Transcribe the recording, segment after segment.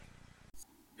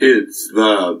It's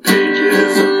the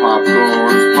Pages of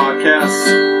Popcorn podcast.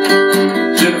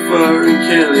 Jennifer and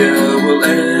Kalia will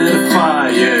edify.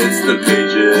 It's the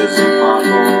Pages of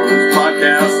Popcorn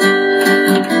podcast.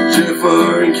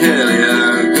 Jennifer and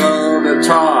Kalia are gonna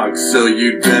talk, so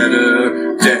you'd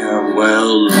better damn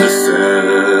well listen.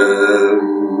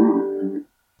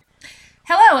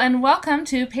 Hello and welcome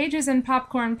to Pages and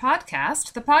Popcorn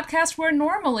podcast, the podcast where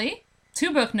normally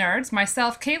two book nerds,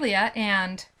 myself, Kalia,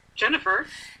 and Jennifer,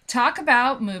 talk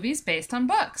about movies based on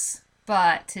books.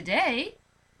 But today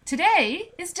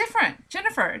is different.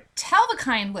 Jennifer, tell the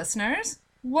kind listeners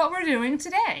what we're doing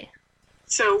today.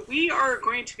 So we are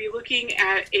going to be looking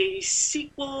at a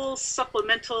sequel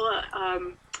supplemental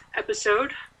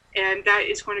episode, and that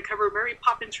is going to cover Mary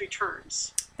Poppins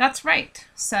Returns. That's right.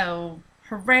 So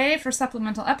hooray for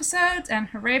supplemental episodes, and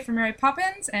hooray for Mary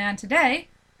Poppins, and today,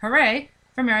 hooray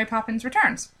for Mary Poppins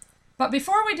Returns. But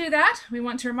before we do that, we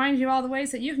want to remind you all the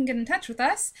ways that you can get in touch with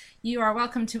us. You are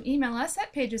welcome to email us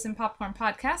at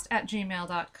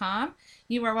pagesandpopcornpodcast@gmail.com.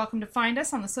 You are welcome to find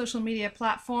us on the social media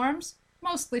platforms,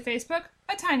 mostly Facebook,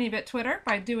 a tiny bit Twitter,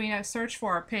 by doing a search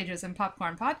for Pages and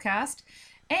Popcorn Podcast.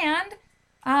 And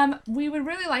we would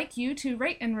really like you to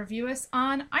rate and review us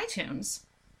on iTunes,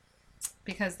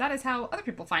 because that is how other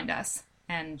people find us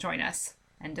and join us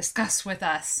and discuss with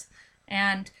us.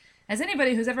 And as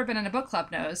anybody who's ever been in a book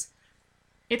club knows,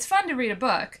 it's fun to read a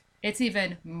book. It's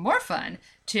even more fun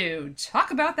to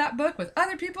talk about that book with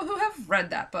other people who have read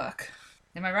that book.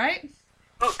 Am I right?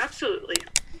 Oh, absolutely.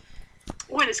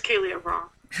 When is Kalia wrong?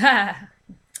 I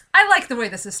like the way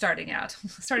this is starting out.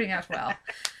 Starting out well.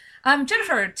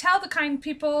 Jennifer, tell the kind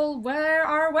people where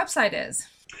our website is.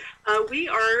 We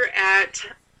are at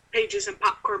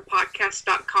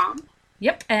pagesandpopcornpodcast.com.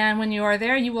 Yep, and when you are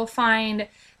there, you will find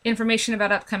information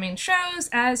about upcoming shows,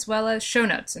 as well as show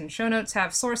notes. And show notes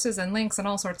have sources and links and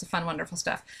all sorts of fun, wonderful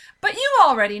stuff. But you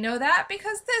already know that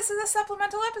because this is a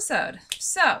supplemental episode.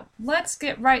 So let's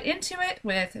get right into it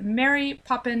with Mary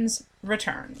Poppins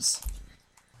Returns.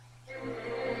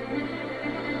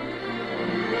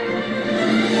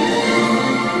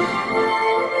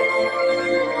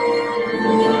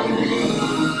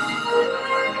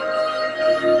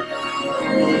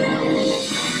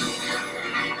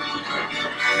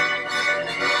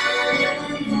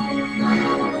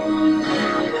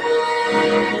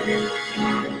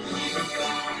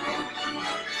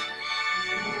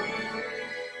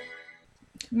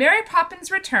 Mary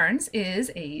Poppins Returns is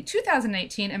a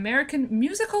 2018 American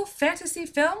musical fantasy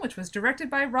film which was directed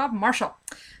by Rob Marshall.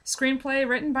 Screenplay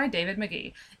written by David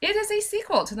Magee. It is a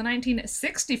sequel to the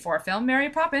 1964 film Mary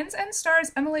Poppins and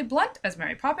stars Emily Blunt as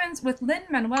Mary Poppins with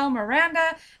Lin-Manuel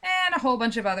Miranda and a whole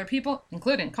bunch of other people,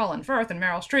 including Colin Firth and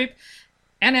Meryl Streep,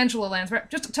 and Angela Lansbury,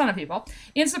 just a ton of people,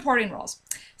 in supporting roles.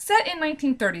 Set in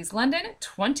 1930s London,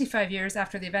 25 years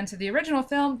after the events of the original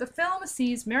film, the film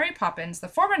sees Mary Poppins, the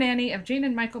former nanny of Jane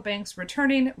and Michael Banks,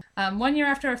 returning 1 year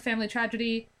after a family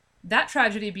tragedy, that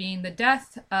tragedy being the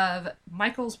death of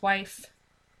Michael's wife,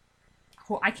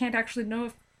 who I can't actually know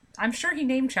if, I'm sure he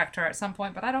name-checked her at some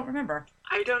point, but I don't remember.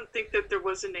 I don't think that there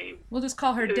was a name. We'll just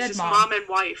call her Dead Mom. It was just mom and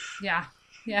wife. Yeah.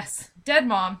 Yes, Dead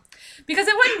Mom. Because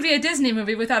it wouldn't be a Disney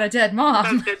movie without a dead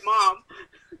mom. Dead mom.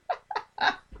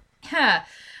 Huh.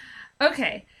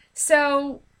 Okay,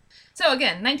 so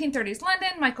again, 1930s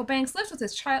London, Michael Banks lives with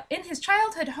his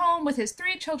childhood home with his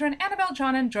three children, Annabelle,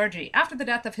 John, and Georgie. After the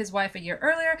death of his wife a year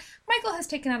earlier, Michael has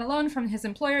taken out a loan from his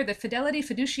employer, the Fidelity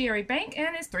Fiduciary Bank,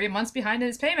 and is 3 months behind in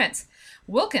his payments.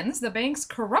 Wilkins, the bank's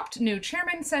corrupt new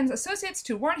chairman, sends associates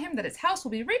to warn him that his house will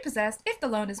be repossessed if the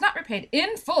loan is not repaid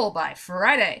in full by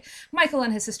Friday. Michael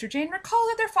and his sister Jane recall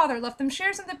that their father left them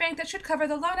shares in the bank that should cover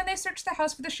the loan, and they search the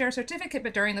house for the share certificate,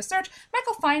 but during the search,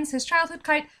 Michael finds his childhood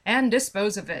kite and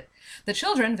disposes of it. The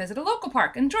children visit a local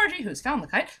park, and Georgie, who's found the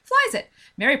kite, flies it.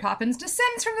 Mary Poppins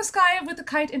descends from the sky with the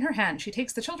kite in her hand. She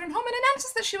takes the children home and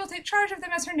announces that she will take charge of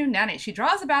them as her new nanny. She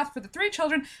draws a bath for the three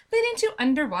children, leading to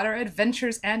underwater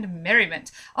adventures and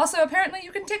merriment. Also, apparently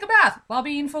you can take a bath while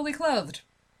being fully clothed.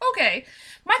 Okay.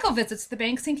 Michael visits the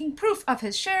bank seeking proof of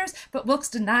his shares, but Wilkes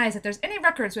denies that there's any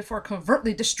records before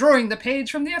covertly destroying the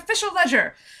page from the official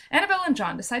ledger. Annabelle and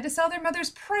John decide to sell their mother's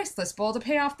priceless bowl to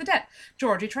pay off the debt.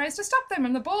 Georgie tries to stop them,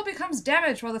 and the bowl becomes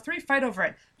damaged while the three fight over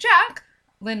it. Jack,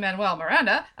 Lin-Manuel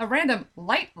Miranda, a random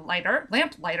lamp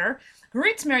lighter,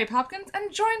 greets Mary Poppins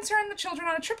and joins her and the children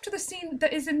on a trip to the scene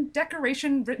that is in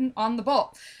decoration written on the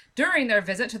bowl. During their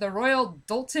visit to the Royal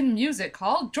Doulton Music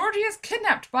Hall, Georgie is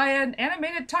kidnapped by an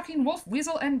animated talking wolf,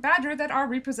 weasel, and badger that are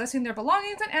repossessing their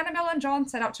belongings, and Annabelle and John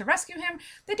set out to rescue him.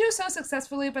 They do so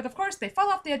successfully, but of course they fall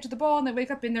off the edge of the bowl and they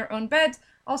wake up in their own beds.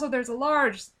 Also, there's a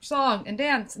large song and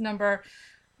dance number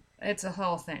It's a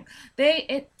whole thing.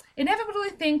 They inevitably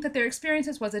think that their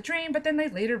experiences was a dream, but then they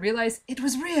later realize it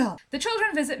was real. The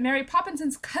children visit Mary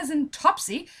Poppinson's cousin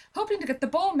Topsy, hoping to get the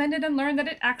bowl mended and learn that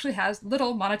it actually has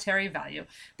little monetary value.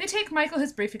 They take Michael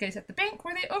his briefcase at the bank,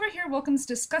 where they overhear Wilkins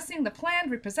discussing the planned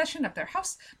repossession of their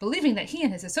house. Believing that he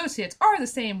and his associates are the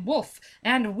same wolf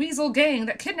and weasel gang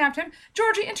that kidnapped him,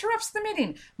 Georgie interrupts the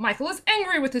meeting. Michael is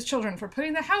angry with his children for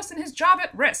putting the house and his job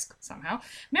at risk, somehow.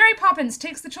 Mary Poppins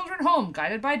takes the children home,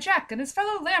 guided by Jack and his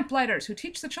fellow lamplighters, who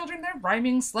teach the children their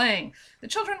rhyming slang. The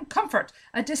children comfort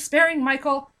a despairing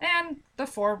Michael, and the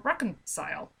four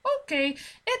reconcile. Okay,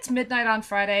 it's midnight on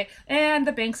Friday, and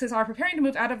the Bankses are preparing to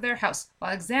move out of their house.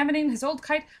 While examining his old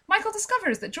kite, Michael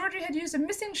discovers that Georgie had used a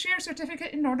missing share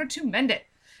certificate in order to mend it.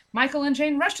 Michael and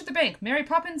Jane rush to the bank. Mary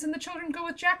Poppins and the children go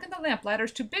with Jack and the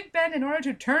lamplighters to Big Ben in order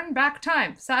to turn back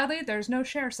time. Sadly, there's no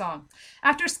Cher song.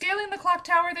 After scaling the clock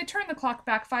tower, they turn the clock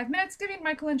back 5 minutes, giving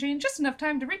Michael and Jane just enough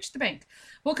time to reach the bank.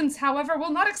 Wilkins, however,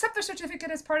 will not accept the certificate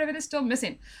as part of it is still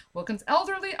missing. Wilkins'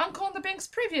 elderly uncle and the bank's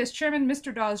previous chairman,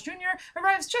 Mr. Dawes Jr.,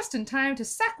 arrives just in time to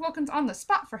sack Wilkins on the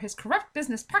spot for his corrupt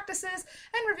business practices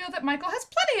and reveal that Michael has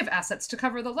plenty of assets to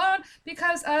cover the loan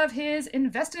because of his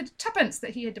invested tuppence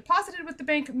that he had deposited with the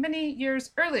bank many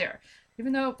years earlier.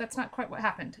 Even though that's not quite what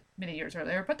happened many years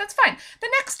earlier, but that's fine. The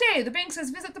next day, the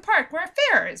Bankses visit the park where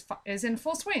a fair is in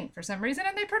full swing for some reason,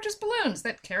 and they purchase balloons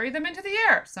that carry them into the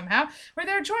air somehow, where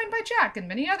they're joined by Jack and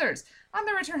many others. On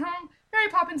their return home, Mary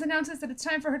Poppins announces that it's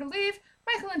time for her to leave.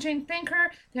 Michael and Jane thank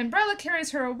her. The umbrella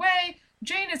carries her away.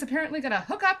 Jane is apparently going to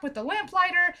hook up with the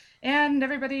lamplighter, and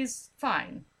everybody's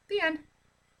fine. The end.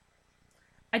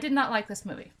 I did not like this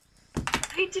movie.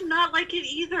 I did not like it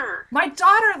either. My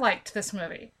daughter liked this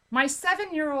movie. My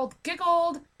 7-year-old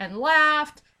giggled and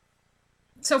laughed.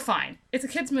 So fine. It's a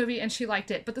kid's movie and she liked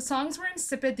it. But the songs were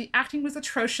insipid. The acting was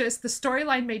atrocious. The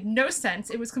storyline made no sense.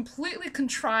 It was completely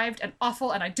contrived and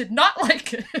awful, and I did not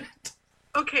like it.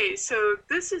 Okay, so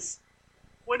this is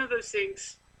one of those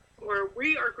things where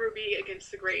we are going to be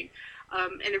against the grain.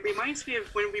 And it reminds me of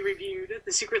when we reviewed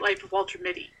The Secret Life of Walter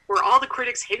Mitty, where all the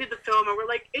critics hated the film and were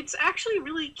like, it's actually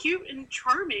really cute and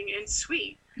charming and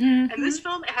sweet. Mm-hmm. And this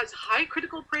film has high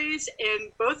critical praise,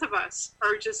 and both of us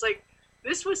are just like,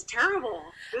 this was terrible.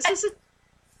 This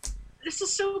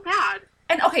is so bad.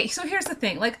 And okay, so here's the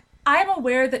thing. Like, I'm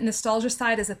aware that nostalgia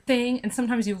side is a thing, and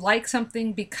sometimes you like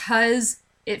something because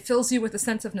it fills you with a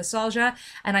sense of nostalgia.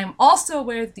 And I'm also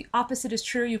aware that the opposite is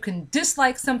true. You can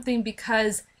dislike something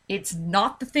because it's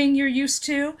not the thing you're used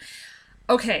to.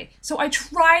 Okay, so I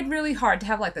tried really hard to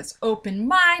have like this open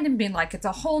mind and being like, it's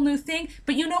a whole new thing.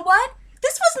 But you know what?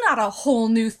 This was not a whole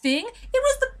new thing. It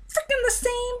was the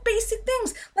same basic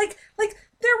things. Like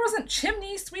there wasn't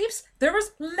chimney sweeps. There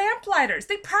was lamplighters.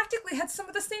 They practically had some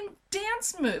of the same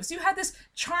dance moves. You had this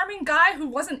charming guy who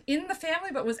wasn't in the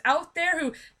family but was out there,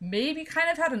 who maybe kind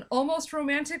of had an almost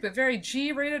romantic but very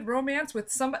G-rated romance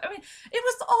with somebody. I mean, it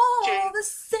was all the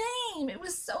same. It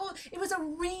was a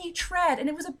retread, and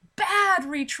it was a bad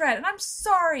retread. And I'm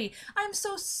sorry. I'm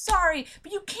so sorry.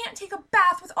 But you can't take a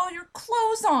bath with all your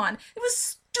clothes on. It was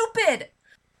stupid.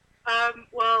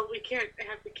 Well, we can't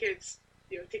have the kids,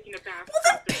 taking a bath. Well,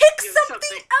 then pick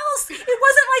something else. It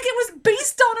wasn't like it was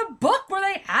based on a book where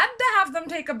they had to have them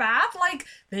take a bath. Like,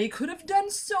 they could have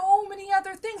done so many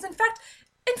other things. In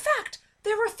fact,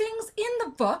 there were things in the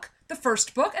book, the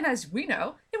first book, and as we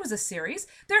know, it was a series.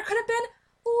 There could have been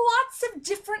lots of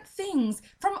different things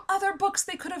from other books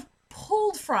they could have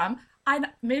pulled from.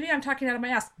 Maybe I'm talking out of my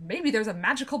ass. Maybe there's a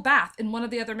magical bath in one of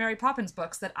the other Mary Poppins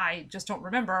books that I just don't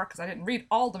remember because I didn't read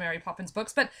all the Mary Poppins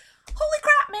books, but holy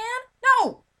crap, man,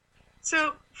 no!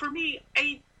 So, for me,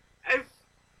 I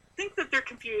think that they're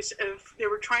confused if they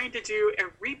were trying to do a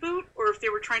reboot or if they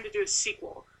were trying to do a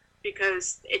sequel,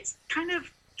 because it's kind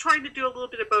of trying to do a little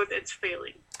bit of both, it's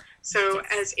failing. So,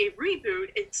 as a reboot,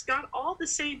 it's got all the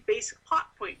same basic plot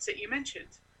points that you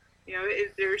mentioned.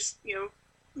 There's,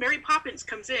 Mary Poppins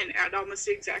comes in at almost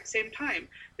the exact same time.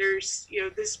 There's,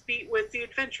 this beat with the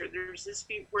adventure. There's this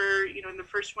beat where, in the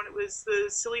first one it was the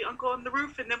silly uncle on the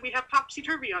roof, and then we have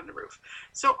Topsy-Turvy on the roof.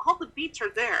 So all the beats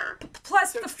are there.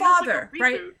 Plus the father, like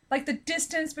right? Like the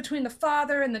distance between the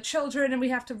father and the children, and we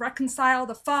have to reconcile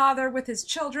the father with his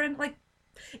children. Like,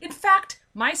 in fact,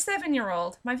 my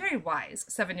very wise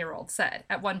 7-year-old said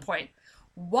at one point,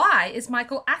 why is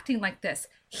Michael acting like this?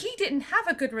 He didn't have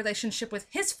a good relationship with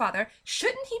his father.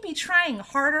 Shouldn't he be trying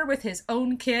harder with his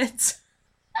own kids?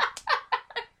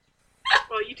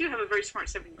 Well, you do have a very smart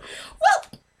 7-year-old.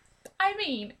 Well, I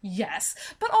mean, yes.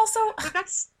 But also, but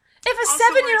that's if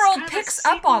a 7-year-old picks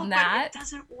up on that... It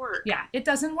doesn't work. Yeah, it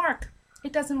doesn't work.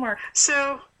 It doesn't work.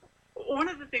 So, one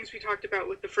of the things we talked about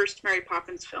with the first Mary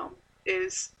Poppins film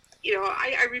is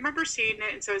I remember seeing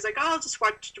it, and so I was like, oh, I'll just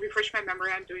watch to refresh my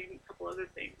memory on doing a couple other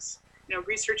things.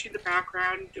 Researching the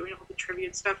background, doing all the trivia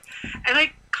and stuff. And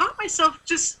I caught myself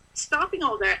just stopping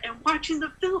all that and watching the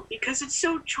film because it's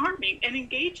so charming and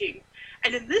engaging.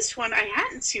 And in this one, I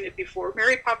hadn't seen it before,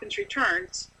 Mary Poppins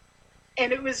Returns,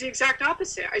 and it was the exact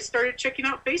opposite. I started checking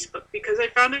out Facebook because I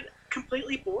found it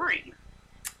completely boring.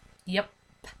 Yep.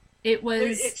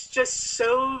 It's just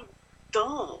so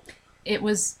dull. It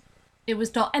was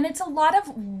dull. And it's a lot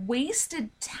of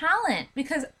wasted talent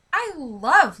because I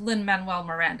love Lin-Manuel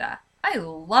Miranda. I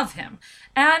love him.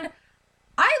 And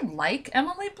I like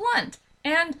Emily Blunt.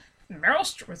 And Meryl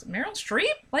Streep?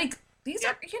 Like, these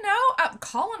are,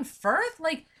 Colin Firth?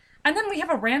 Like, and then we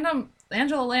have a random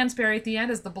Angela Lansbury at the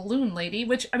end as the balloon lady,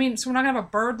 which, I mean, so we're not going to have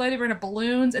a bird lady, we're going to have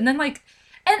balloons. And then, like,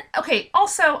 and, okay,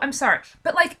 also, I'm sorry,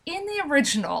 but, like, in the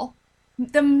original,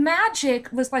 the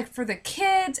magic was, like, for the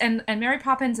kids and Mary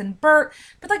Poppins and Bert,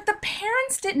 but, like, the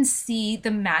parents didn't see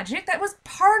the magic. That was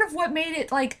part of what made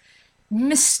it, like,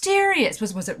 mysterious.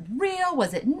 Was it real?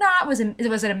 Was it not? Was it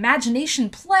imagination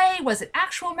play? Was it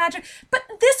actual magic? But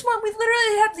this one, we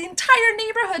literally had the entire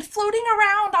neighborhood floating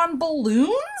around on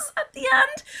balloons at the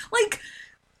end. Like,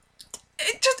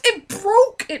 it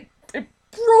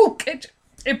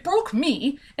broke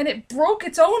me, and it broke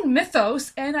its own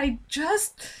mythos, and I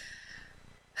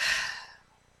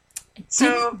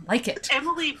didn't like it.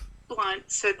 Emily Blunt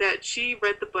said that she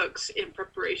read the books in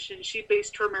preparation. She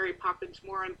based her Mary Poppins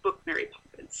more on book Mary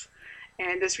Poppins.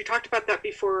 And as we talked about that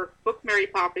before, book Mary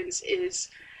Poppins is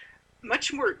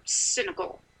much more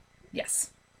cynical. Yes.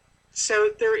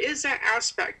 So there is that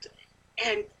aspect.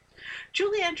 And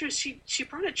Julie Andrews, she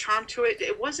brought a charm to it.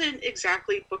 It wasn't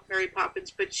exactly book Mary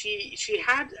Poppins, but she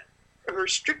had her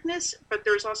strictness, but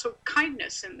there's also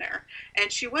kindness in there.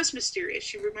 And she was mysterious.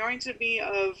 She reminds me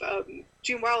of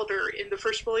Gene Wilder in the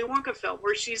first Willy Wonka film,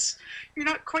 where you're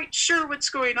not quite sure what's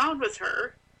going on with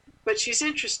her, but she's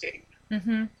interesting.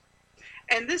 Mm-hmm.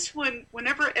 And this one,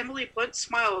 whenever Emily Blunt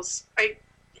smiles,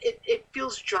 it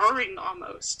feels jarring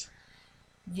almost.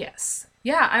 Yes.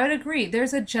 Yeah, I would agree.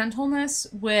 There's a gentleness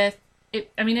with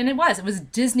it. I mean, and it was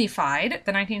Disney-fied,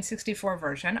 the 1964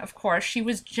 version. Of course, she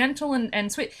was gentle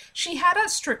and sweet. She had a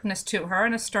strictness to her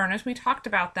and a sternness. We talked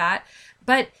about that.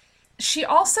 But she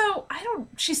also,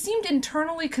 she seemed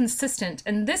internally consistent.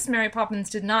 And this Mary Poppins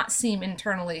did not seem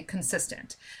internally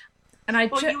consistent. And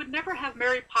you would never have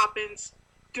Mary Poppins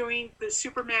doing the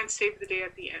Superman Save the Day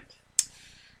at the end. It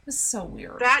was so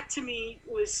weird. That, to me,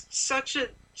 was such a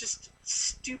just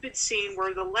stupid scene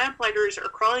where the lamplighters are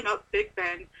crawling up Big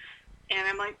Ben. And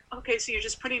I'm like, okay, so you're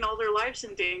just putting all their lives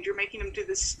in danger, making them do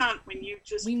this stunt when you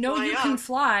just we know fly you up. Can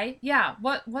fly. Yeah.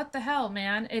 What the hell,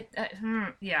 man?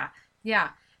 Yeah.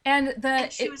 And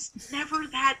she was never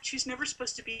that. She was never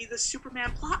supposed to be the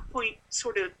Superman plot point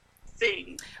sort of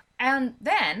thing. And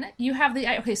then you have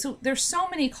so there's so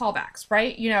many callbacks,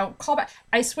 right? Callback.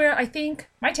 I swear, I think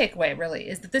my takeaway really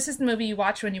is that this is the movie you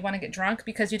watch when you want to get drunk,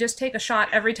 because you just take a shot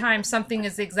every time something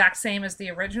is the exact same as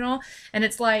the original. And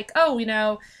it's like,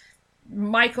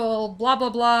 Michael, blah, blah,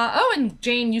 blah. Oh, and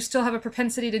Jane, you still have a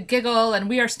propensity to giggle, and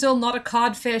we are still not a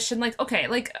codfish. And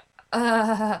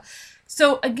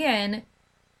So again,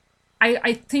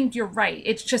 I think you're right.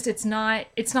 It's just, it's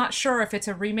not sure if it's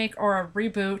a remake or a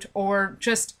reboot or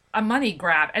just a money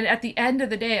grab. And at the end of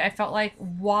the day, I felt like,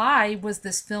 why was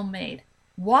this film made?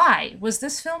 Why was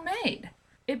this film made?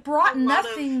 It brought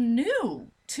nothing new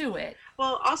to it.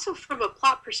 Well, also from a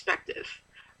plot perspective,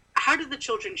 how did the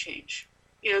children change?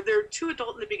 They're too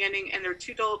adult in the beginning, and they're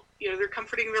too adult, they're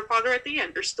comforting their father at the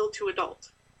end. They're still too adult.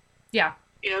 Yeah.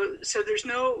 So there's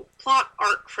no plot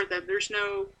arc for them. There's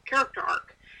no character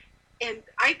arc. And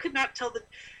I could not tell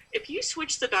if you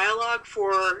switch the dialogue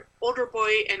for older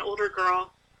boy and older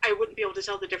girl, I wouldn't be able to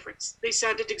tell the difference. They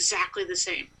sounded exactly the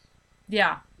same.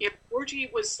 Yeah. Orgy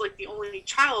was like the only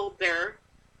child there,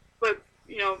 but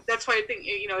that's why I think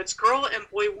it's girl and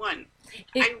boy one.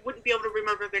 I wouldn't be able to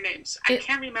remember their names. I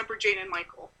can't remember Jane and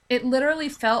Michael. It literally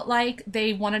felt like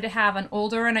they wanted to have an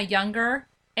older and a younger,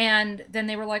 and then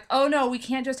they were like, oh no, we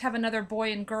can't just have another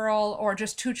boy and girl or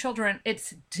just two children.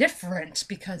 It's different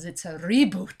because it's a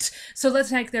reboot. So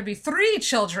let's make there be 3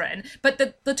 children, but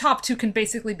the top 2 can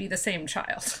basically be the same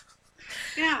child.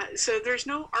 Yeah, so there's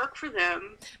no arc for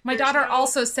them. My daughter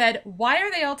also said, why are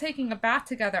they all taking a bath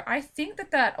together? I think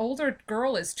that older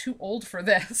girl is too old for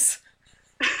this.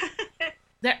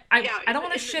 I don't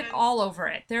want to shit all over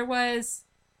it.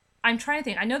 I'm trying to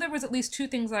think. I know there was at least 2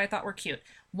 things that I thought were cute.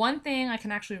 One thing I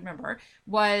can actually remember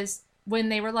was when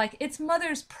they were like, it's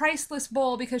Mother's priceless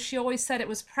bowl, because she always said it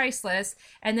was priceless.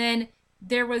 And then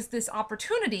there was this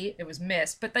opportunity, it was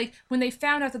missed, but like when they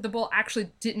found out that the bull actually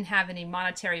didn't have any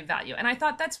monetary value. And I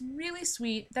thought that's really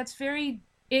sweet. It's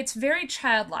very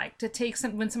childlike to take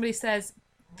when somebody says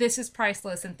this is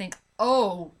priceless and think,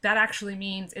 oh, that actually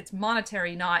means it's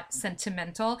monetary, not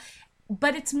sentimental.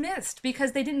 But it's missed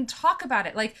because they didn't talk about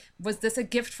it. Like, was this a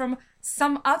gift from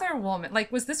some other woman?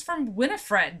 Like, was this from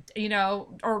Winifred,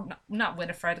 or not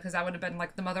Winifred, because that would have been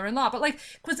like the mother-in-law, but like,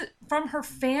 was it from her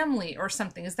family or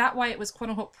something? Is that why it was quote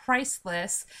unquote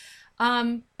priceless?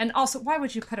 And also, why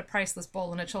would you put a priceless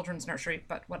bowl in a children's nursery?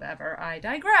 But whatever, I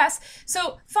digress.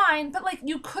 So fine, but like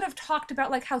you could have talked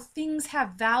about like how things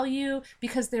have value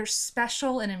because they're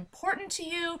special and important to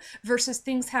you versus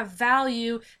things have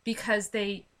value because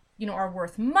they are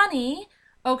worth money.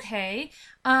 Okay.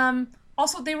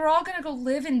 Also, they were all going to go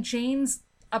live in Jane's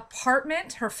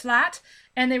apartment, her flat,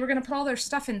 and they were going to put all their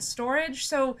stuff in storage.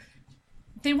 So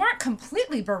they weren't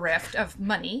completely bereft of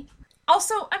money.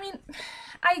 Also, I mean,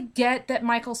 I get that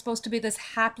Michael's supposed to be this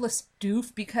hapless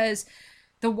doof because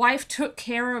the wife took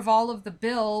care of all of the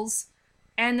bills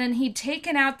and then he'd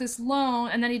taken out this loan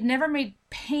and then he'd never made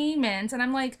payments. And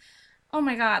I'm like, oh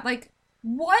my God, like,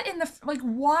 what in the, like,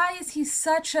 why is he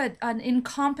such an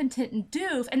incompetent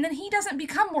doof? And then he doesn't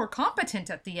become more competent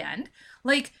at the end.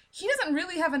 Like, he doesn't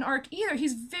really have an arc either.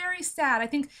 He's very sad. I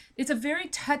think it's a very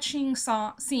touching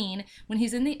scene when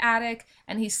he's in the attic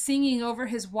and he's singing over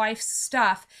his wife's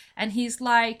stuff. And he's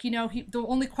like, the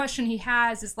only question he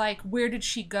has is like, where did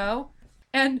she go?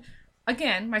 And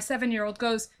again, my 7-year-old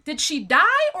goes, did she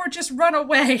die or just run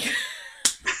away?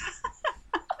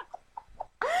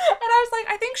 And I was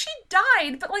like, I think she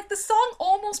died, but like the song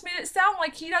almost made it sound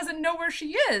like he doesn't know where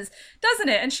she is, doesn't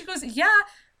it? And she goes, yeah,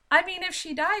 I mean, if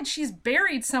she died, she's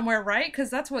buried somewhere, right? Because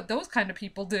that's what those kind of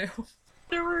people do.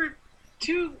 There were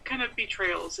two kind of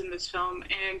betrayals in this film,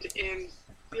 and in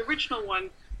the original one,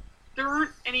 there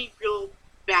aren't any real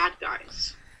bad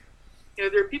guys.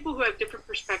 There are people who have different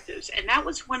perspectives, and that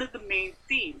was one of the main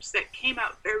themes that came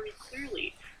out very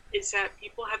clearly, is that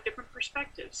people have different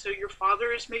perspectives. So your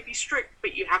father is maybe strict,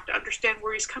 but you have to understand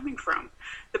where he's coming from.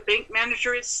 The bank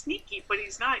manager is sneaky, but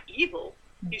he's not evil.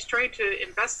 He's trying to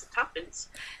invest the tuppence.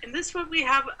 In this one, we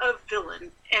have a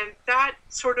villain, and that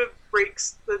sort of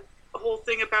breaks the whole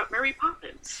thing about Mary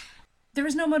Poppins. There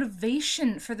was no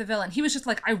motivation for the villain. He was just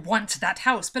like, I want that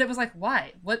house. But it was like,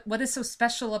 why? What is so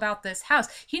special about this house?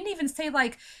 He didn't even say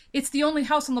like, it's the only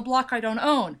house on the block I don't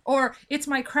own. Or it's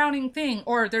my crowning thing.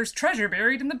 Or there's treasure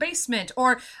buried in the basement.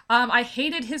 Or I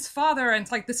hated his father and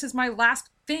it's like, this is my last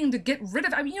thing to get rid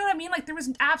of. I mean, you know what I mean? Like there was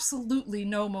absolutely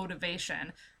no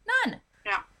motivation. None.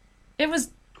 Yeah. It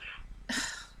was...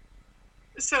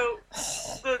 So,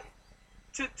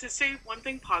 to say one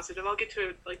thing positive, I'll get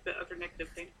to like the other negative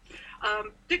thing.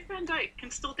 Dick Van Dyke can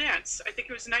still dance. I think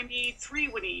it was 93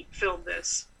 when he filmed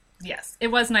this. Yes, it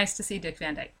was nice to see Dick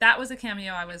Van Dyke. That was a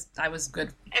cameo. I was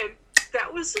good. And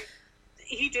that was,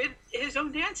 he did his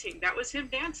own dancing. That was him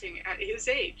dancing at his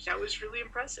age. That was really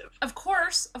impressive. Of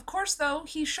course, though,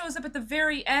 he shows up at the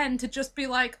very end to just be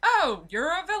like, oh,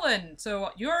 you're a villain,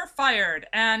 so you're fired,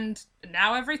 and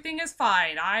now everything is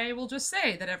fine. I will just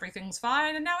say that everything's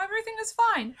fine, and now everything is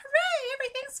fine. Hooray,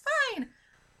 everything's fine.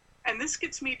 And this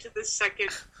gets me to the second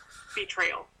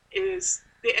betrayal, is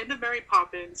the end of Mary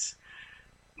Poppins.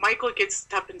 Michael gets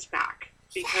tuppence back.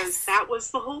 Because that was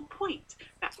the whole point.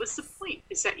 That was the point,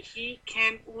 is that he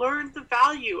can learn the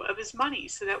value of his money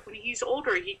so that when he's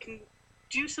older, he can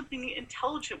do something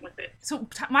intelligent with it. So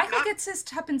Michael gets his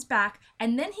tuppence back,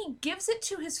 and then he gives it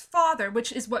to his father,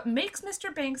 which is what makes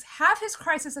Mr. Banks have his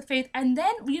crisis of faith. And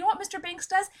then, you know what Mr. Banks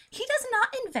does? He does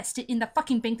not invest it in the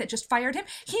fucking bank that just fired him.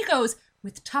 He goes,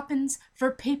 with tuppence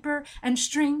for paper and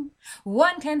string,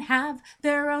 one can have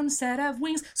their own set of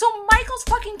wings. So Michael's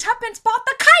fucking tuppence bought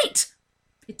the kite!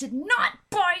 It did not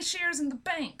buy shares in the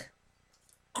bank.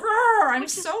 Grrr, I'm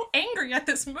so angry at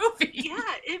this movie. Yeah,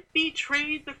 it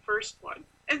betrayed the first one.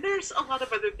 And there's a lot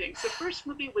of other things. The first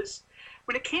movie was,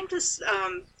 when it came to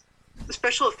the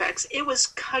special effects, it was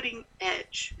cutting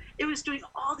edge. It was doing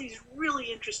all these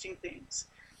really interesting things.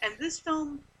 And this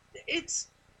film, it's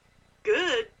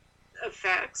good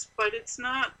effects, but it's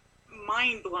not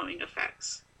mind-blowing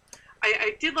effects.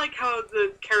 I did like how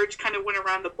the carriage kind of went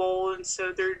around the bowl, and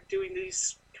so they're doing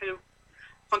these kind of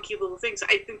funky little things.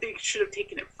 I think they should have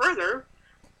taken it further.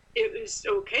 It was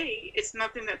okay. It's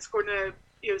nothing that's going to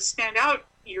stand out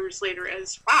years later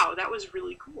as, wow, that was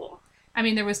really cool. I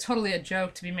mean, there was totally a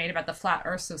joke to be made about the Flat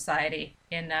Earth Society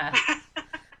in that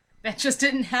just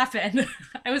didn't happen.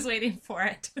 I was waiting for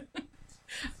it.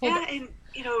 Yeah, and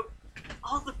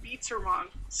all the beats are wrong.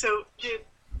 So the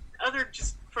other,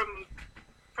 just from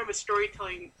a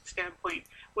storytelling standpoint,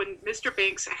 when Mr.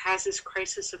 Banks has his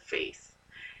crisis of faith,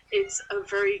 it's a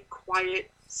very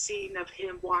quiet scene of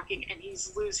him walking and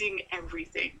he's losing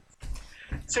everything.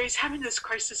 So he's having this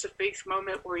crisis of faith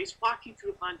moment where he's walking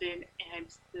through London and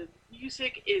the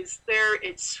music is there,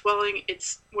 it's swelling.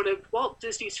 It's one of Walt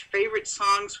Disney's favorite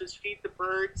songs was Feed the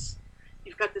Birds.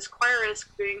 You've got this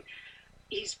choir-esque thing.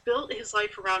 He's built his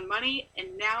life around money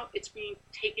and now it's being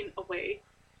taken away.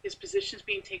 His position's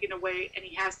being taken away and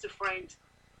he has to find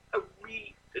a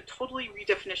totally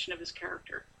redefinition of his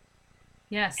character.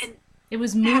 Yes, and it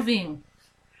was moving.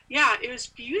 Yeah, it was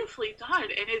beautifully done,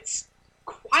 and it's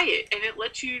quiet, and it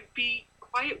lets you be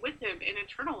quiet with him and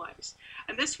internalize.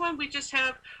 And this one, we just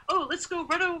have, let's go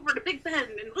run over to Big Ben,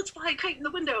 and let's fly a kite in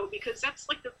the window, because that's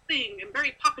like the thing, and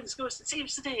Mary Poppins goes and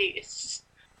saves the day. It's just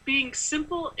being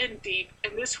simple and deep,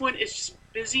 and this one is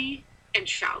just busy and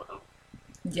shallow.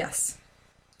 Yes.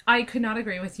 I could not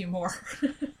agree with you more.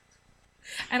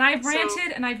 And I've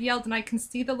ranted, and I've yelled, and I can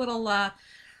see the little,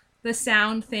 the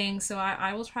sound thing, so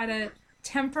I will try to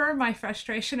temper my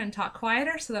frustration and talk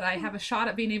quieter so that I have a shot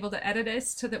at being able to edit it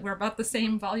so that we're about the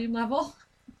same volume level,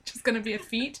 which is going to be a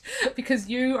feat because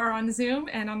you are on Zoom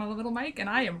and on a little mic and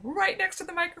I am right next to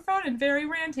the microphone and very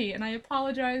ranty, and I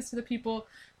apologize to the people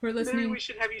who are listening. Maybe we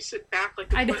should have you sit back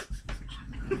like I know.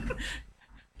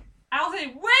 I'll say,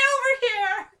 way over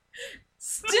here,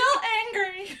 still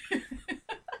angry.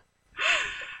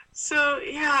 So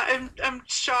yeah, I'm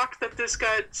shocked that this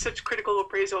got such critical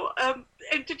appraisal.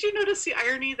 And did you notice the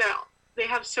irony that they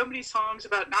have so many songs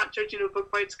about not judging a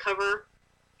book by its cover,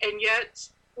 and yet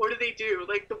what do?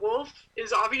 Like the wolf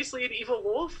is obviously an evil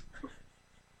wolf,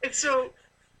 and so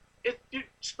you're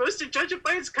supposed to judge it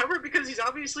by its cover because he's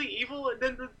obviously evil, and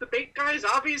then the bait guy is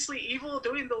obviously evil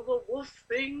doing the little wolf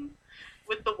thing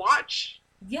with the watch.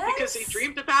 Yes. Because he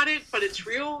dreamed about it, but it's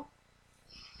real.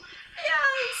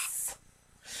 Yes.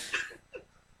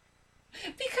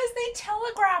 Because they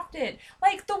telegraphed it.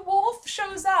 Like, the wolf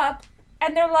shows up,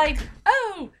 and they're like,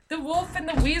 oh, the wolf and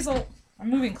the weasel...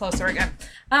 I'm moving closer again.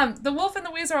 The wolf and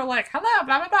the weasel are like, hello,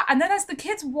 blah, blah, blah. And then as the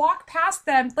kids walk past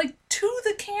them, like, to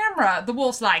the camera, the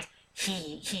wolf's like,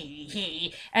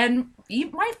 he. And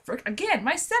my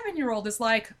 7-year-old is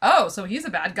like, oh, so he's a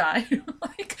bad guy.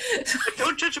 Like,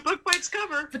 don't judge a book by its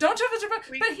cover. But don't judge a book.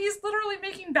 But he's literally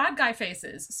making bad guy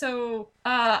faces. So,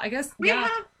 I guess, we have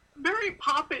Mary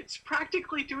Poppins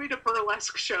practically doing a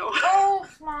burlesque show. Oh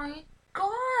my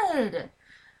god.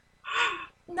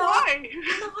 Why?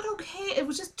 Not okay. It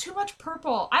was just too much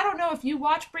purple. I don't know if you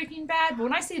watch Breaking Bad, but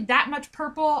when I see that much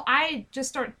purple, I just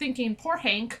start thinking, poor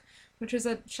Hank, which is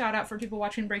a shout out for people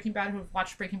watching Breaking Bad who've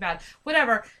watched Breaking Bad.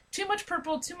 Whatever. Too much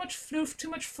purple, too much floof, too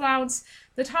much flounce.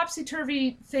 The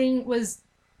topsy-turvy thing was...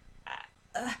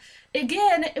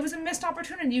 again, it was a missed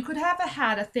opportunity. You could have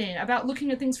had a thing about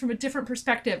looking at things from a different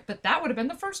perspective, but that would have been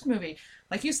the first movie.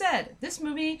 Like you said, this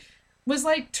movie was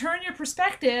like, turn your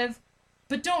perspective,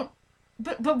 but don't...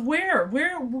 But where?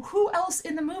 Who else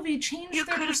in the movie changed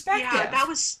their perspective? Yeah, that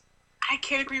was... I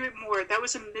can't agree with more. That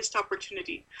was a missed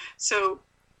opportunity. So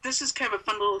this is kind of a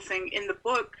fun little thing. In the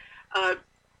book,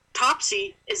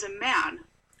 Topsy is a man,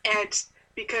 and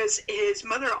because his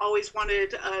mother always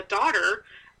wanted a daughter,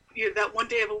 that one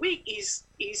day of a week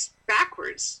he's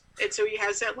backwards, and so he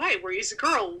has that line where he's a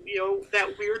girl,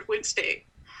 that weird Wednesday.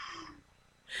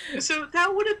 So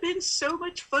that would have been so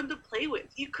much fun to play with.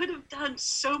 You could have done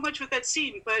so much with that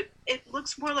scene, but it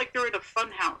looks more like they're in a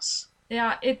fun house.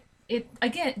 Yeah, it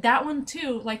again, that one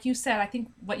too, like you said, I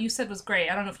think what you said was great.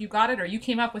 I don't know if you got it or you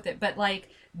came up with it, but like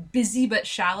busy but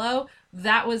shallow,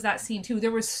 that was that scene too.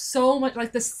 There was so much,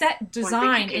 like the set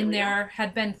design in there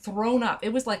had been thrown up.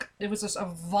 It was just a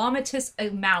vomitous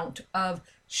amount of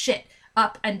shit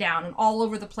up and down and all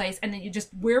over the place. And then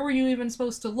where were you even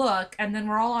supposed to look? And then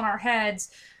we're all on our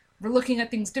heads. We're looking at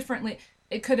things differently.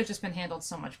 It could have just been handled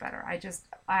so much better.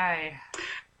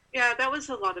 Yeah, that was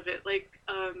a lot of it. Like,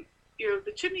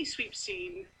 the chimney sweep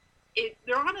scene,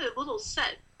 they're on a little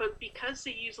set, but because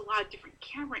they use a lot of different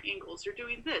camera angles, they're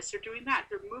doing this, they're doing that,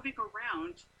 they're moving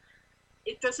around,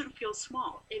 it doesn't feel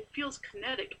small. It feels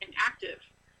kinetic and active.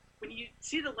 When you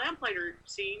see the lamplighter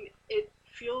scene, it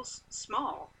feels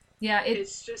small. Yeah,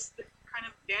 it's just kind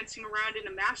of dancing around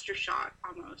in a master shot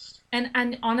almost.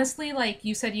 And honestly, like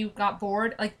you said, you got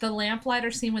bored. Like the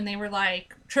lamplighter scene when they were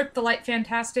like, trip the light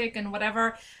fantastic and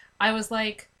whatever, I was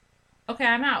like, okay,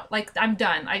 I'm out. Like, I'm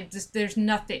done. There's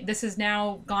nothing. This has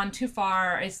now gone too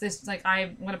far. It's this, like,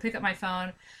 I'm going to pick up my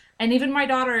phone. And even my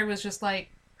daughter was just like,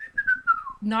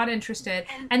 not interested.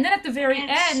 And then at the very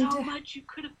end. So much you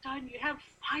could have done. You have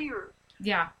fire.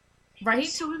 Yeah. Right?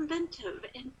 It's so inventive.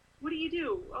 And what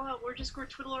do? Oh, we're just going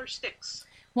to twiddle our sticks.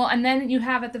 Well, and then you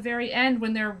have at the very end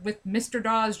when they're with Mr.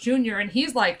 Dawes Jr. and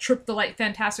he's like, trip the light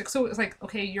fantastic. So it's like,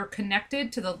 okay, you're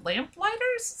connected to the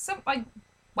lamplighters? So, like,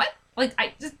 what? Like,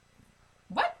 I just,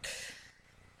 what?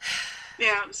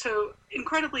 Yeah, so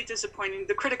incredibly disappointing.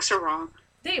 The critics are wrong.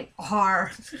 They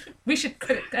are. We should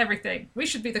critic everything. We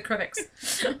should be the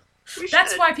critics. We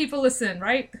That's should. why people listen,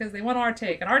 right? Because they want our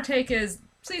take. And our take is,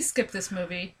 please skip this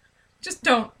movie. Just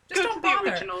don't. Just Go don't to bother.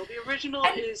 the original. The original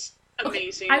And- is Okay,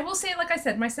 amazing. I will say, like I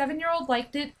said, my 7-year-old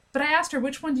liked it, but I asked her,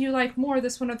 which one do you like more,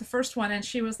 this one or the first one? And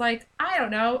she was like, I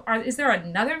don't know. Is there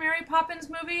another Mary Poppins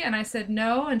movie? And I said,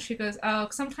 no. And she goes, oh,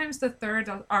 sometimes the third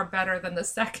are better than the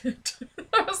second.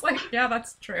 I was like, yeah,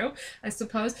 that's true, I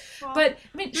suppose. Well, But,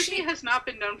 I mean, Disney has not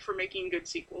been known for making good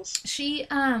sequels. she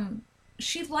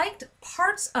liked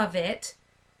parts of it,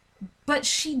 but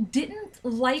she didn't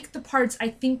like the parts I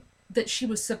think that she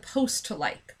was supposed to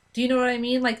like. Do you know what I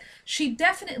mean? Like, she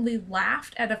definitely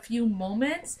laughed at a few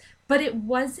moments, but it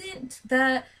wasn't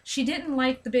she didn't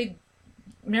like the big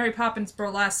Mary Poppins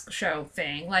burlesque show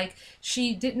thing. Like,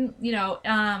 she didn't,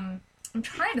 I'm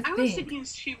trying to I think. was thinking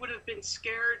she would have been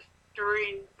scared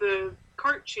during the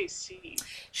cart chase scene.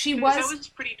 She Because was that was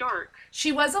pretty dark.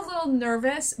 She was a little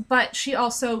nervous, but she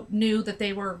also knew that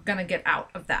they were going to get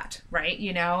out of that, right?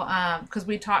 Because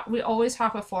we always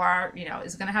talk before,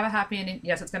 is it going to have a happy ending?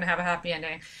 Yes, it's going to have a happy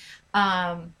ending.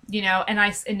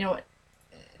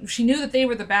 She knew that they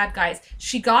were the bad guys.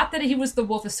 She got that he was the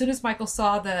wolf. As soon as Michael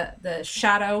saw the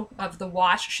shadow of the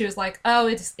watch, she was like, oh,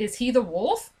 is he the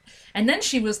wolf? And then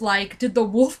she was like, did the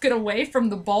wolf get away from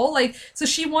the bowl? Like, so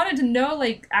she wanted to know,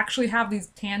 like, actually have these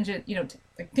tangent,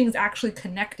 like things actually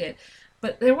connected.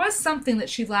 But there was something that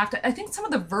she laughed at. I think some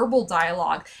of the verbal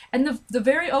dialogue and the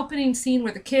very opening scene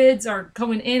where the kids are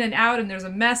going in and out and there's a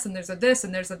mess and there's a this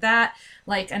and there's a that,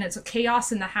 like, and it's a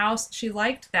chaos in the house. She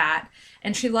liked that.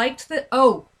 And she liked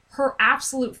her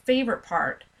absolute favorite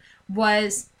part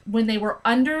was when they were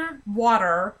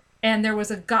underwater and there was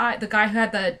the guy who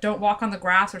had the don't walk on the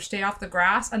grass or stay off the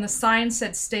grass, and the sign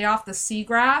said stay off the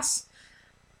seagrass.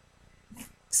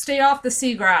 Stay off the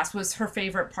seagrass was her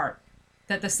favorite part.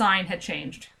 That the sign had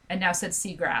changed and now said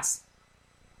seagrass.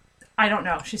 I don't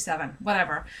know. She's 7.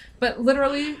 Whatever. But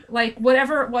literally, like,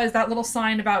 whatever it was, that little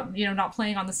sign about, not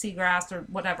playing on the seagrass or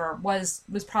whatever was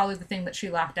probably the thing that she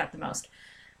laughed at the most.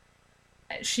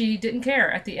 She didn't care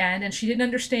at the end, and she didn't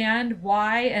understand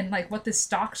why and, like, what this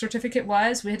stock certificate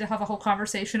was. We had to have a whole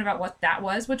conversation about what that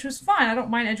was, which was fine. I don't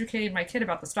mind educating my kid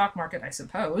about the stock market, I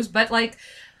suppose. But, like,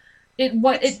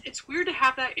 it's weird to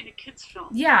have that in a kid's film.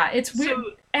 Yeah, it's weird.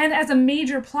 So, and as a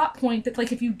major plot point that,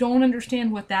 like, if you don't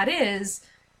understand what that is,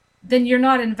 then you're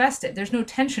not invested. There's no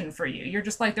tension for you. You're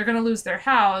just like, they're going to lose their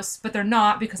house, but they're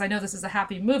not because I know this is a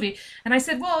happy movie. And I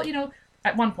said, well,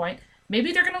 at one point,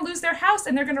 maybe they're going to lose their house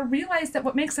and they're going to realize that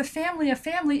what makes a family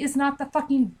is not the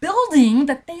fucking building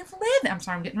that they live in. I'm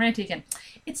sorry, I'm getting ranty again.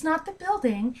 It's not the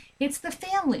building, it's the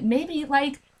family. Maybe,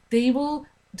 like, they will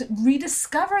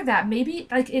rediscover that. Maybe,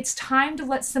 like, it's time to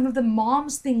let some of the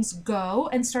mom's things go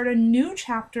and start a new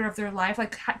chapter of their life.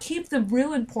 Like, keep the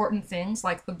real important things,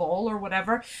 like the bowl or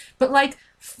whatever, but, like,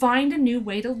 find a new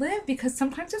way to live, because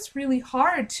sometimes it's really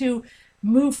hard to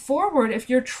move forward if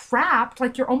you're trapped,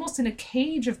 like you're almost in a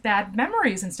cage of bad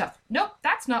memories and stuff. Nope,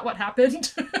 that's not what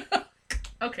happened.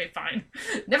 Okay, fine.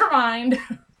 Never mind.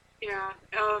 Yeah,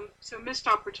 so missed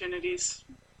opportunities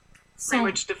pretty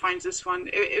much defines this one.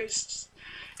 It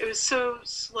was so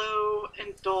slow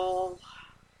and dull.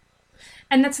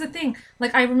 And that's the thing.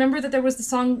 Like, I remember that there was the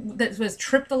song that was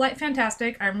Trip the Light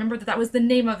Fantastic. I remember that was the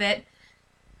name of it.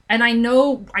 And I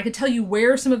know, I could tell you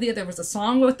where some of there was a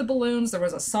song with the balloons, there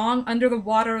was a song under the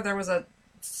water, there was a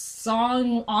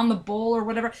song on the bowl or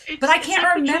whatever. But I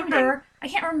can't remember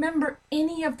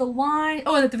any of the line.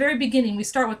 Oh, and at the very beginning, we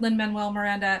start with Lin-Manuel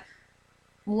Miranda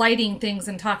lighting things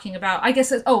and talking about, I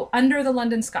guess, Under the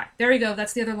London Sky. There you go.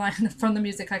 That's the other line from the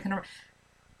music I can remember.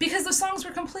 Because the songs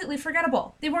were completely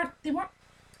forgettable. They were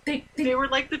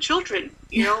like the children,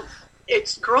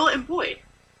 it's girl and boy.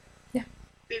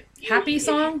 Happy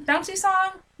song, bouncy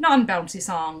song, non-bouncy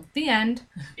song. The end.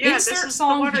 Yeah, Insert this is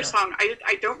song the water here. song.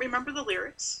 I don't remember the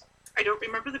lyrics. I don't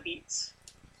remember the beats.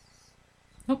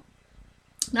 Nope.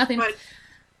 Nothing. But,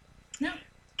 no.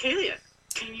 Kalia,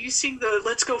 can you sing the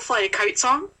Let's Go Fly a Kite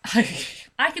song?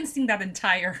 I can sing that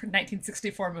entire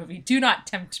 1964 movie. Do not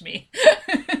tempt me.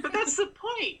 But that's the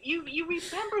point. You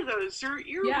remember those. They're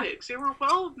earwigs. Yeah. They were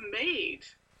well made.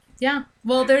 Yeah.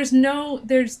 Well, there's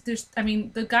I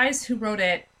mean, the guys who wrote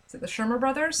it, is it the Shermer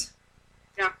Brothers?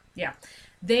 Yeah. Yeah.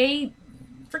 They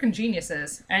freaking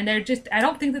geniuses. And they're just, I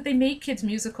don't think that they make kids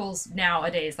musicals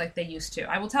nowadays like they used to.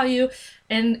 I will tell you,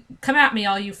 and come at me,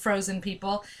 all you Frozen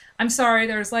people. I'm sorry,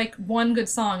 there's like one good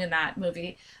song in that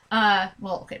movie.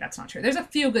 Well, okay, that's not true. There's a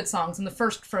few good songs in the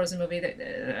first Frozen movie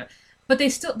that... but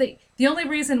the only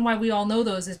reason why we all know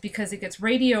those is because it gets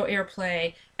radio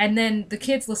airplay, and then the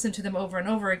kids listen to them over and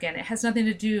over again. It has nothing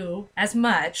to do as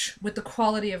much with the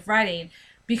quality of writing,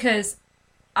 because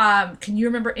can you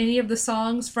remember any of the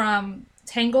songs from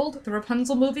Tangled, the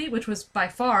Rapunzel movie, which was by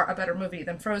far a better movie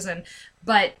than Frozen,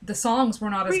 but the songs were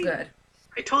not as good.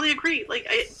 I totally agree. Like,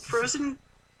 Frozen...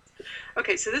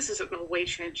 Okay, so this is a way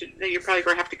tangent that you're probably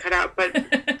going to have to cut out,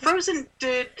 but Frozen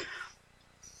did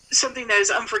something that is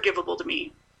unforgivable to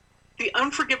me. The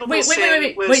unforgivable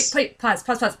sin was... Wait, pause.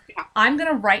 Yeah. I'm going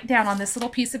to write down on this little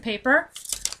piece of paper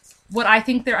what I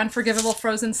think their unforgivable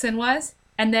Frozen sin was,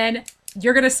 and then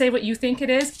you're going to say what you think it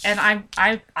is, and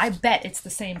I bet it's the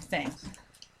same thing.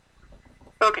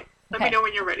 Okay, let me know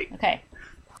when you're ready. Okay.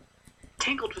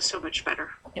 Tangled was so much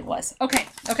better. It was. Okay,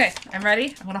 I'm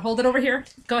ready. I'm going to hold it over here.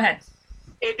 Go ahead.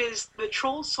 It is the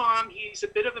troll song. He's a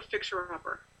bit of a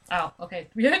fixer-upper. Oh, okay.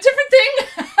 We had a different thing?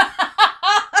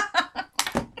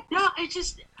 No,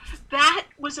 that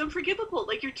was unforgivable.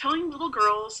 Like, you're telling little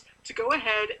girls to go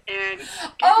ahead and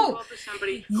get involved with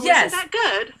somebody who isn't that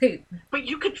good, okay, but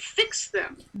you could fix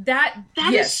them. That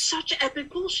is such epic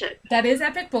bullshit. That is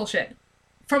epic bullshit.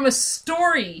 From a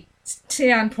story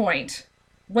standpoint,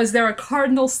 was there a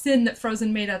cardinal sin that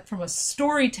Frozen made up from a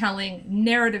storytelling,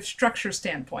 narrative structure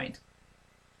standpoint?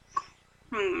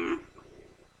 Well,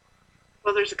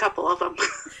 there's a couple of them.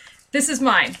 This is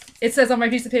mine. It says on my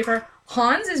piece of paper,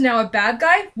 Hans is now a bad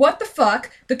guy? What the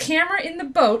fuck? The camera in the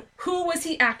boat, who was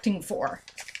he acting for?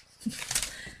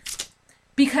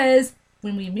 Because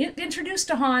when we introduced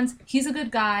to Hans, he's a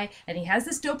good guy, and he has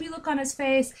this dopey look on his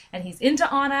face, and he's into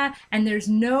Anna, and there's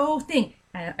no thing.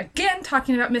 And again,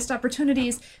 talking about missed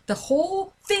opportunities, the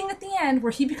whole thing at the end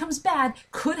where he becomes bad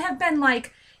could have been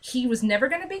like, he was never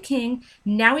going to be king,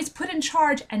 now he's put in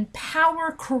charge, and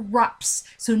power corrupts.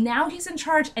 So now he's in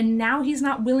charge, and now he's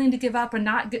not willing to give up and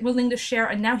not willing to share,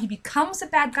 and now he becomes a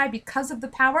bad guy because of the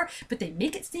power, but they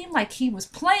make it seem like he was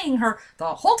playing her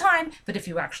the whole time, but if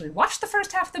you actually watch the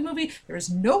first half of the movie, there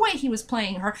is no way he was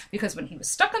playing her, because when he was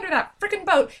stuck under that freaking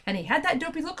boat, and he had that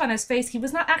dopey look on his face, he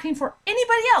was not acting for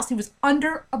anybody else, he was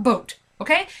under a boat.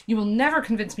 Okay? You will never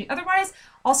convince me otherwise.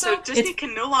 Also, so Disney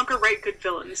can no longer write good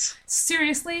villains.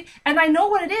 Seriously. And I know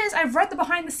what it is. I've read the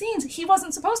behind the scenes. He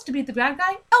wasn't supposed to be the bad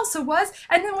guy. Elsa was.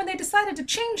 And then when they decided to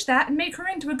change that and make her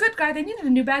into a good guy, they needed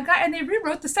a new bad guy, and they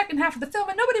rewrote the second half of the film,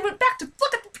 and nobody went back to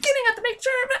look at the beginning of it to make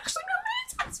sure it actually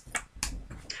made sense.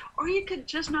 Or you could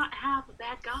just not have a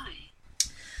bad guy.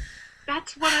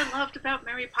 That's what I loved about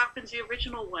Mary Poppins, the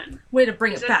original one. Way to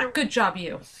bring it back. Good job,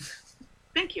 you.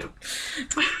 Thank you.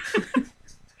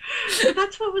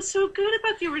 That's what was so good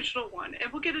about the original one, and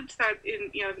we'll get into that in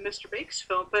the Mr. Bakes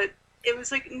film. But it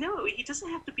was like, no, he doesn't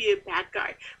have to be a bad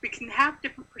guy. We can have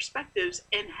different perspectives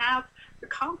and have the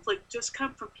conflict just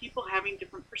come from people having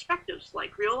different perspectives,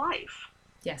 like real life.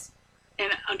 Yes.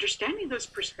 And understanding those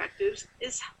perspectives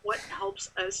is what helps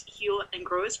us heal and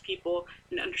grow as people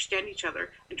and understand each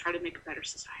other and try to make a better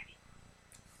society.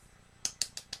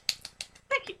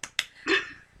 Thank you.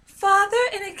 Father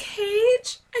in a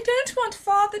cage? I don't want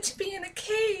father to be in a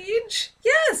cage.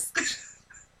 Yes!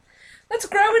 Let's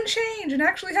grow and change and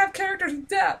actually have characters with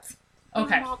depth.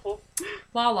 Okay.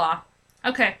 La.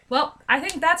 Okay, well, I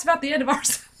think that's about the end of our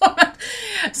segment.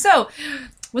 So,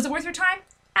 was it worth your time?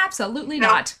 Absolutely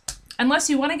not. Unless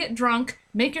you want to get drunk,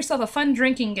 make yourself a fun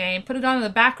drinking game, put it on in the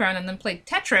background, and then play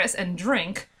Tetris and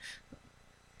drink.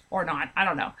 Or not, I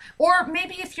don't know. Or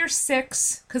maybe if you're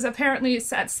 6, because apparently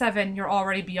it's at 7, you're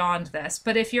already beyond this.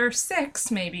 But if you're 6,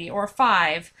 maybe, or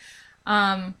 5,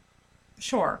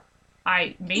 sure.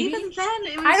 Maybe. Even then,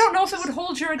 it was I don't know if it would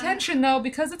hold your attention, though,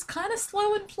 because it's kind of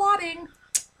slow and plotting.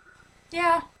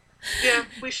 Yeah. Yeah,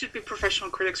 we should be professional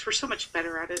critics. We're so much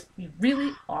better at it. We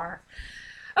really are.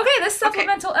 Okay, this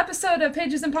supplemental episode of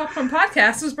Pages and Popcorn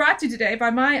Podcast was brought to you today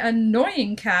by my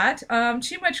annoying cat,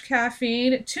 too much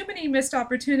caffeine, too many missed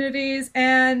opportunities,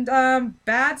 and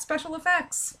bad special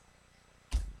effects.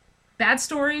 Bad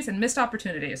stories and missed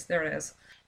opportunities. There it is.